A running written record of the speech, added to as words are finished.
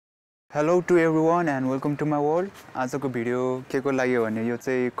Hello to everyone and welcome to my world. आजको video के को लागि हो भने यो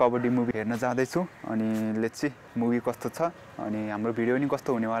चाहिँ कबड्डी मुभी हेर्न जाँदैछु अनि लेट्स सी मुभी कस्तो छ अनि हाम्रो भिडियो पनि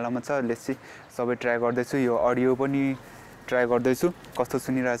कस्तो हुनेवालामा छ। लेट्स सी सबै ट्राई गर्दैछु। यो अडियो पनि ट्राई गर्दैछु कस्तो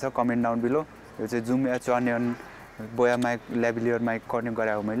सुनिरहेछ कमेन्ट डाउन बिलो। यो चाहिँ जुम H1N बोया माइक लेभलियर माइक कनेक्ट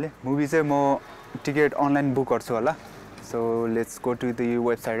गरे हो मैले। मुभी चाहिँ म टिकट अनलाइन बुक गर्छु होला। So let's go to the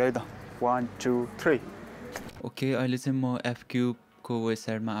website है त। 1 2 3 ओके, अहिले चाहिँ म FQ को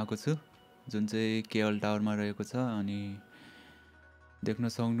वेबसाइटमा आएको छु जुन चाहिँ केएल टावरमा रहेको छ अनि देख्न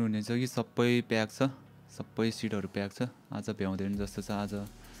सक्नुहुनेछ कि सबै प्याक छ, सबै सिटहरू प्याक छ। आज भ्याउँदैन जस्तो छ, आज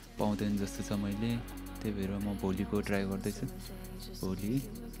पाउँदैन जस्तो छ। मैले त्यही भएर म भोलिको ट्राई गर्दैछु। भोलि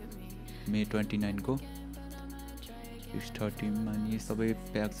मे 29 को 6:30 मा नि सबै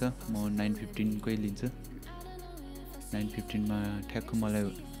प्याक छ। म 9:15 कै लिन्छु। 9:15 मा ठ्याक्क मलाई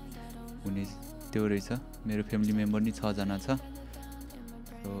हुने त्यो रहेछ। मेरो फ्यामिली मेम्बर नि 6 जना छ।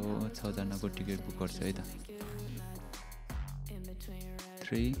 6 जनाको टिकट बुक गर्छु है त।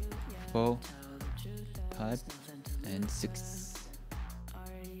 3 4 5 and 6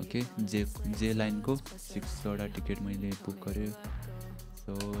 ओके, जे लाइनको 6 वटा टिकट मैले बुक गरेँ।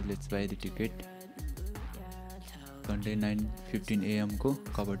 So let's by the ticket. Sunday 9:15 AM को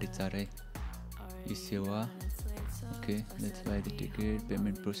कबड्डी 4 है ई सेवा। Okay, let's by the ticket.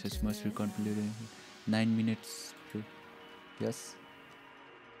 Payment process must be completed 9 minutes to yes.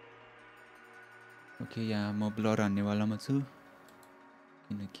 Okay, यहाँ म ब्लर हान्नेवालामा छु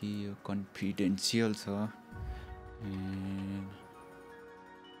किनकि यो कन्फिडेन्सियल छ।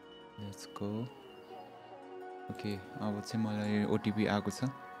 Let's go. ओके, अब चाहिँ मलाई ओटिपी आएको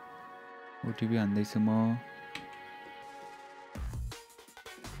छ। ओटिपी हान्दैछु म।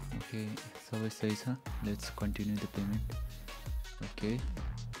 ओके, सबै सही छ। Let's continue the payment. Okay,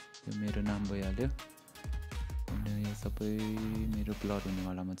 यो मेरो नाम भइहाल्यो अनि यो सबै मेरो ब्लर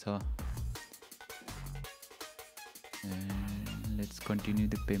हुनेवालामा छ। लेट्स कन्टिन्यू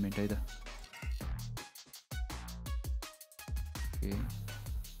द पेमेन्ट है त। ओके,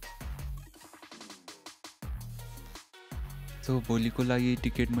 सो भोलिको लागि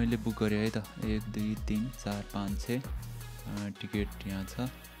टिकट मैले बुक गरेँ है त। 1 2 3 4 5 6 टिकट यहाँ छ।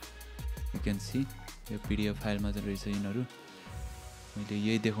 यु क्यान सी यो PDF फाइलमा चाहिँ रहेछ यिनीहरू। मैले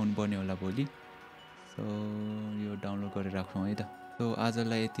यही देखाउनु पर्ने होला भोलि। सो यो डाउनलोड गरेर राखौँ है त। सो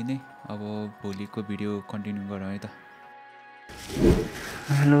आजलाई यति नै। अब भोलिको भिडियो कन्टिन्यू गरौँ है त।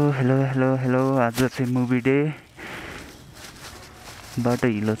 हेलो हेलो हेलो हेलो, आज चाहिँ मुभी डे। बाटो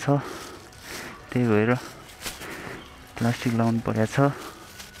हिलो छ त्यही भएर प्लास्टिक लाउनु परेको छ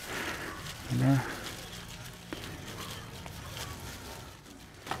होइन।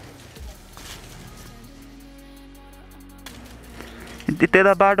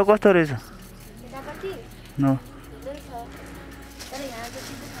 त्यता बाटो कस्तो रहेछ? न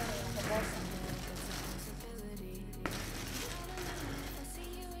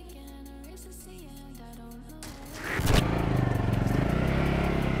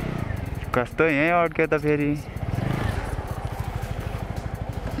कस्तो यहीँ अड्क्यो त फेरि।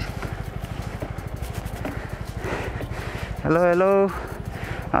 हेलो हेलो,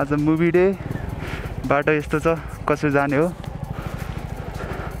 आज मुभी डे। बाटो यस्तो छ, कसो जाने हो?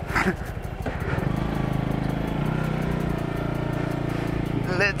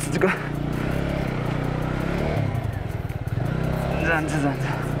 Let's go. जान्छ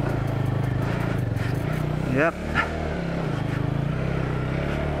यप,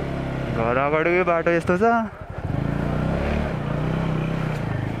 घर अगाडिकै बाटो यस्तो छ।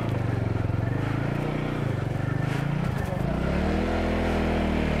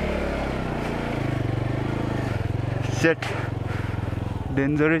 सेट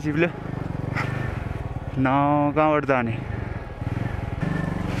डेन्जरै चिप्ल्यो न, कहाँबाट जाने?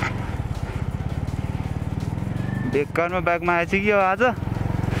 बेकारमा ब्यागमा आएछ कि आज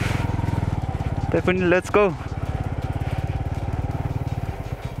त्यही पनि। Let's go.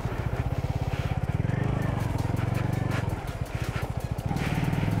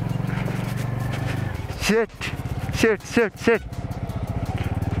 Set set set set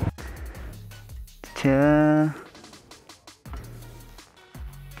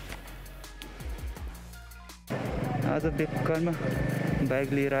आज बेकारमा बाइक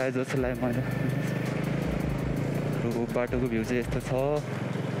लिएर आए जस्तो लाग्यो मैले। बाटोको भ्यू चाहिँ यस्तो छ।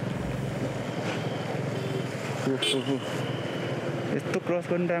 यस्तो क्रस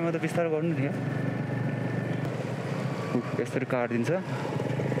गर्ने टाइममा त बिस्तारो गर्नु नि। यसरी काटिदिन्छ।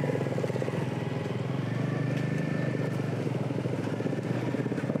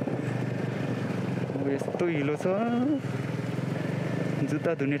 यस्तो हिलो छ,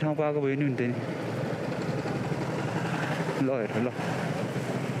 जुत्ता धुने ठाउँ पाएको भए नि हुन्थ्यो नि। ल हेर ल,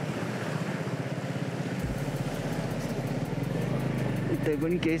 त्यही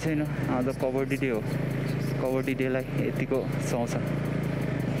पनि केही छैन आज कबड्डी डे हो कबड्डी डेलाई यतिको सुहाउँछ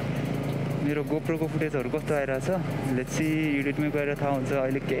मेरो गोप्रोको फुटेजहरू कस्तो आइरहेछ लेट्स सी एडिटमै गएर थाहा हुन्छ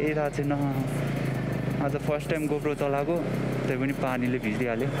अहिले केही थाहा छैन आज फर्स्ट टाइम गोप्रो चलाएको त्यही पनि पानीले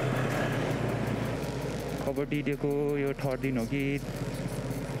भिजिहाल्यो कबड्डी डेको यो थर्ड दिन हो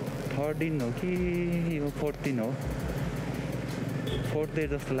कि यो फोर्थ दिन हो फोर्थ डे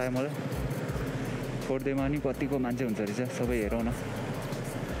जस्तो लाग्यो मलाई फोर्थ डेमा नि कतिको मान्छे हुन्छ रहेछ सबै हेरौँ न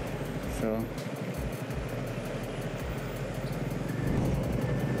सो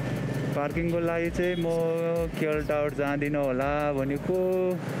पार्किङको लागि चाहिँ म केएल टावर जाँदिनँ होला भनेको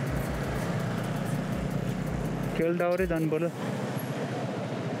केएल टावरै जानु पर्यो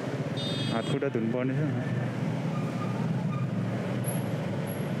हात खुट्टा धुनुपर्ने छ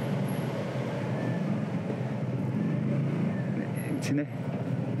एकछिनै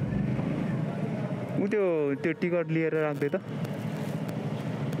ऊ त्यो टिकट लिएर राख्दै त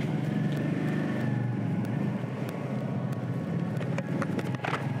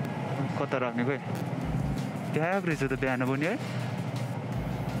कता राख्ने खोइ त्यहाँ रहेछ त बिहान पनि है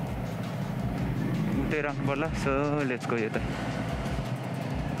उतै राख्नु पर्ला सो लेट्स गो यता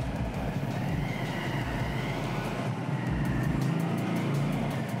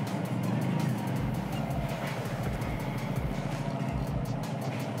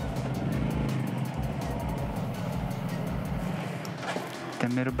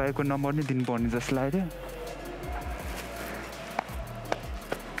त्यहाँ मेरो बाइकको नम्बर नै दिनुपर्ने जस्तो लाग्यो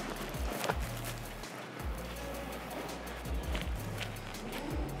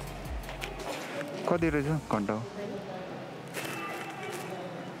कति रहेछ घन्टा हो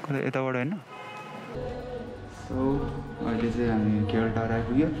कतै यताबाट होइन सो अहिले चाहिँ हामी केएल टावर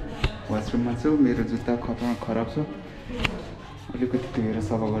आइपुग्यो वासरुममा छु मेरो जुत्ता खराब छ अलिकति धोएर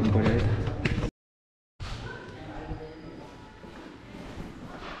सफा गर्नु पर्यो है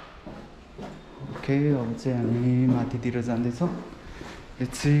ओके अब चाहिँ हामी माथितिर जाँदैछौँ यो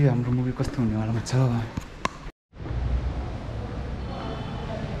चाहिँ हाम्रो मुभी कस्तो हुनेवालामा छ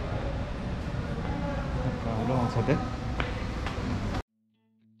आउँछ त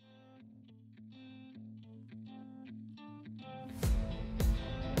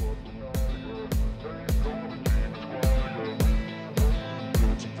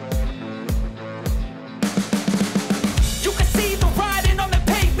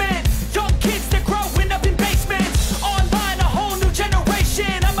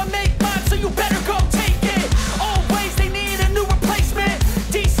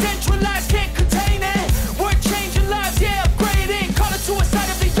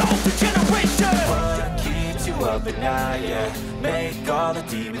Make all the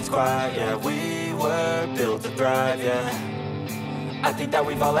demons quiet, yeah. We were built to thrive, yeah. I think that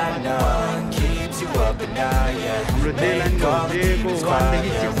we've all had enough. What keeps you up at night, yeah. Make all the demons quiet,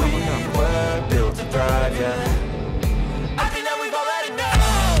 yeah. We were built to thrive, yeah. I think that we've all had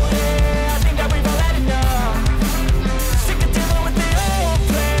enough, yeah. I think that we've all had enough. Sick of dealing with the old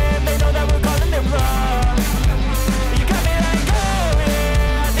plan. They know that we're calling it wrong. You got me like, oh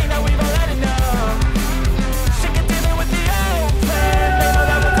yeah. I think that we've all had enough. Sick of dealing with the old plan. They know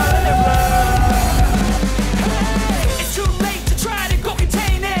that we're calling it wrong. Hey, it's too late to try to go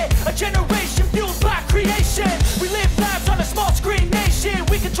contain it. A generation fueled by creation. We live lives on a small screen nation.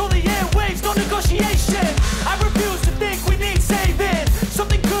 We control the airwaves, no negotiation. I refuse to think we need saving.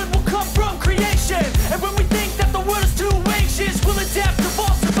 Something good will come from creation. And when we think that the world is too anxious, we'll adapt,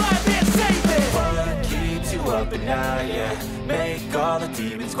 evolve, survive, and save it. What keeps you up at night, yeah. Make all the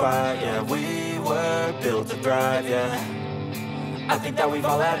demons quiet, yeah. We were built to thrive, yeah. I think that we've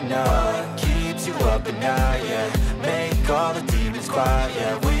all had enough. What keeps you up at night, yeah. Make all the demons quiet,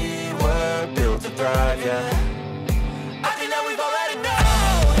 yeah. We were built to thrive, yeah. I think that we've all had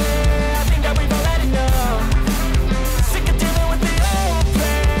enough, yeah. I think that we've all had enough. Sick of dealing with the old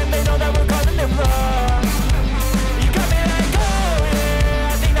plan. They know that we're calling it wrong. You got me like, oh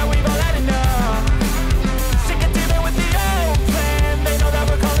yeah. I think that we've all had enough. Sick of dealing with the old plan. They know that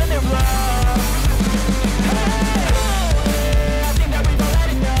we're calling it wrong. Hey, oh yeah. I think that we've all had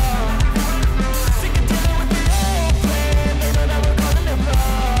enough. Sick of dealing with the old plan. They know that we're calling it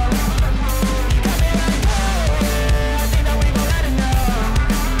wrong. You got me like, oh yeah. I think that we've all had enough.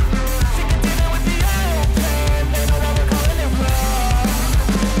 Sick of dealing with the old plan. They know that we're calling it wrong.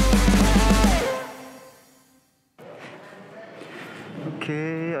 Okay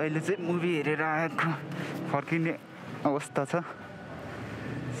अहिले चाहिँ movie हेरेर आएको फर्किने अवस्था छ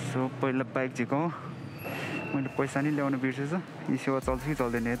so पहिला bike झिकाउँ मैले पैसा नि ल्याउनु बिर्सेछु यी सेवा चल्छ कि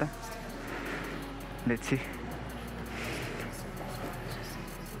चल्दैन यता लेट्स सी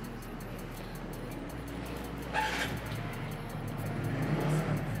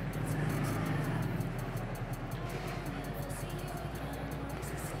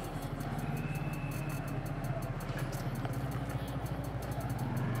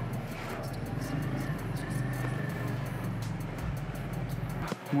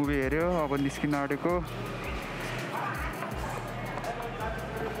मुभी हेऱ्यो अब निस्किन आँटेको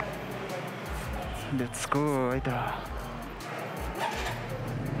लेट्स गो है त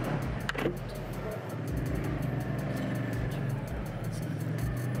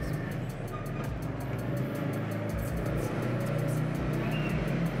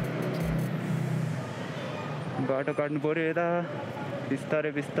बाटो काट्नु पर्यो यता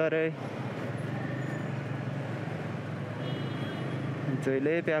बिस्तारै बिस्तारै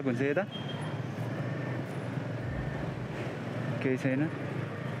जहिले प्याक हुन्छ यता केही छैन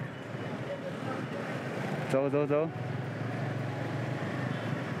जाऊ जाऊ जाऊ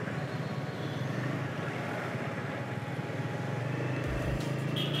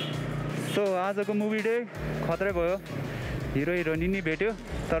सो आजको मुभी डे खत्रै भयो हिरो हिरोइनी नि भेट्यो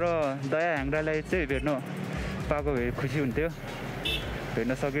तर दया ह्याङ्ग्रालाई चाहिँ भेट्नु पाएको भए खुसी हुन्थ्यो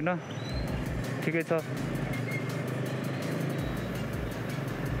भेट्न सकिनँ ठिकै छ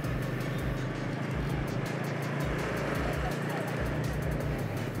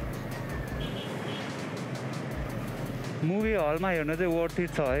मुभी हलमा हेर्नु चाहिँ वर्थ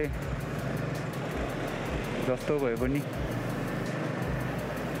इट छ है जस्तो भए पनि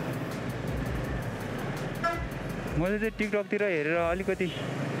मैले चाहिँ टिकटकतिर हेरेर अलिकति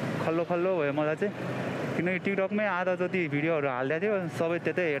खल्लो खल्लो भयो मलाई चाहिँ किनकि टिकटकमै आधा जति भिडियोहरू हालिदिएको थियो सबै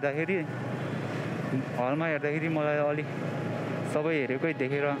त्यतै हेर्दाखेरि हलमा हेर्दाखेरि मलाई अलिक सबै हेरेकै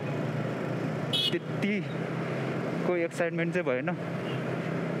देखेर त्यतिको एक्साइटमेन्ट चाहिँ भएन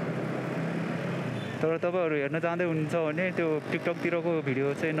तर तपाईँहरू हेर्न जाँदै हुनुहुन्छ भने त्यो टिकटकतिरको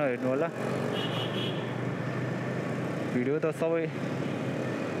भिडियो चाहिँ नहेर्नु होला भिडियो त सबै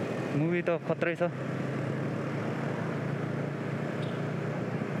मुभी त खत्रै छ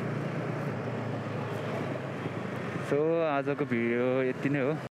सो आजको भिडियो यति नै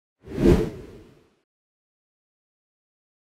हो